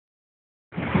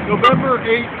November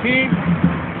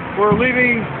 18th. We're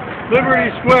leaving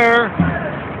Liberty Square,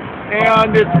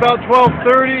 and it's about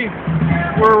 12:30.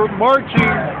 We're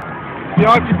marching. The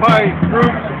Occupy groups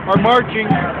are marching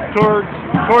towards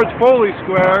Fowly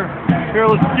Square. Here,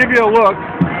 let's give you a look.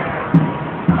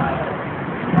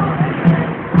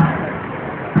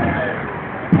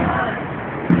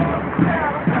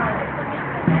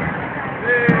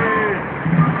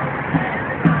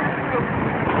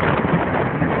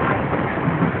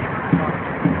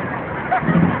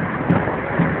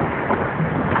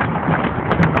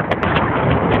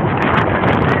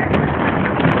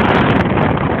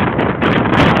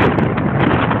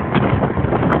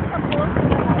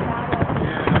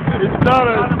 It's not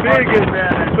as big as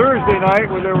Thursday night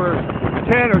where there were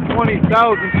 10 or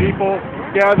 20,000 people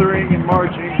gathering and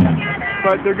marching,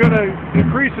 but they're going to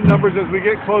increase in numbers as we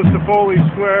get close to Fowly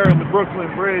Square and the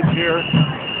Brooklyn Bridge here.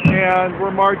 And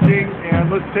we're marching, and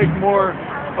let's take more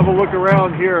of a look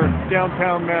around here,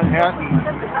 downtown Manhattan.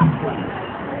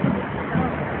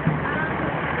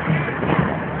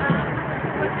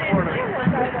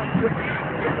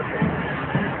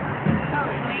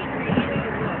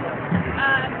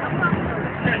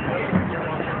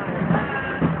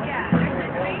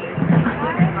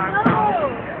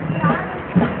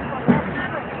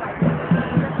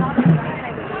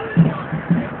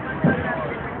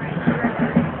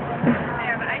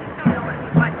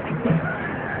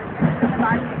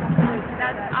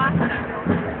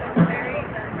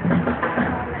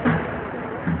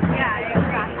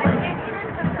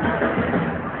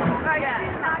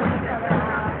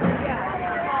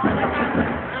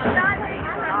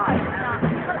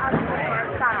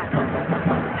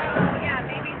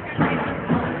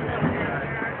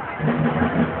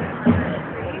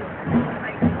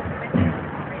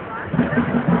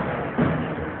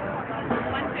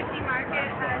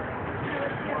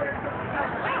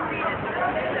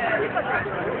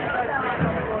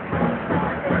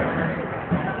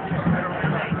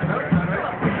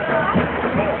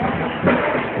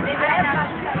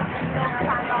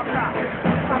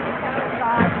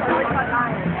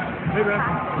 Hey man,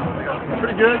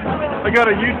 pretty good. I got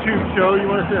a YouTube show. You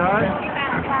want to say hi?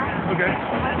 Okay.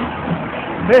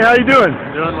 Hey, how you doing?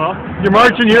 Doing well. You're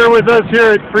marching here with us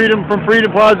here at Freedom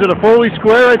Plaza to Fowly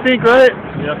Square, I think, right?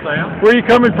 Yes, I am. Where are you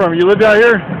coming from? You live out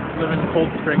here? I live in Cold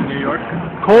Springs, New York.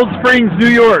 Cold Springs, New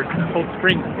York. Cold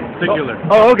Springs, singular.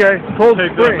 Oh, okay. Cold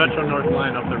Take Springs. the Metro North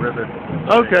line up the river.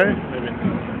 Okay. Maybe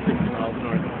 60 miles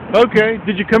north. Okay.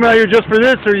 Did you come out here just for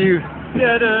this, or you?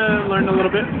 Yeah, to learn a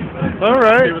little bit. All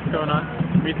right. See what's going on.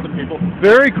 Meet some people.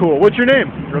 Very cool. What's your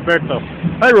name? Roberto.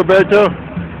 Hi, Roberto.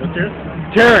 What's yours?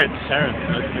 Terrence. Terrence.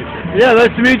 Nice to meet you. Yeah,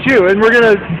 nice to meet you. And we're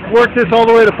going to work this all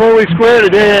the way to Fowly Square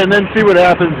today and then see what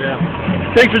happens. Yeah.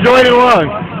 Thanks for joining along.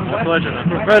 My pleasure,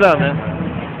 man. Right on, man.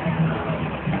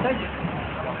 Thank you.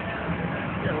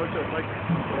 Yeah, what's up, Mike?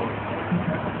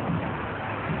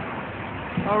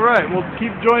 All right, well,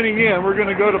 keep joining in. We're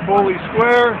going to go to Fowly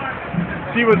Square,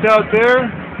 see what's out there,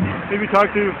 maybe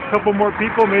talk to a couple more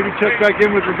people, maybe check back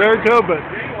in with Roberto, but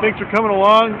thanks for coming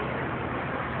along.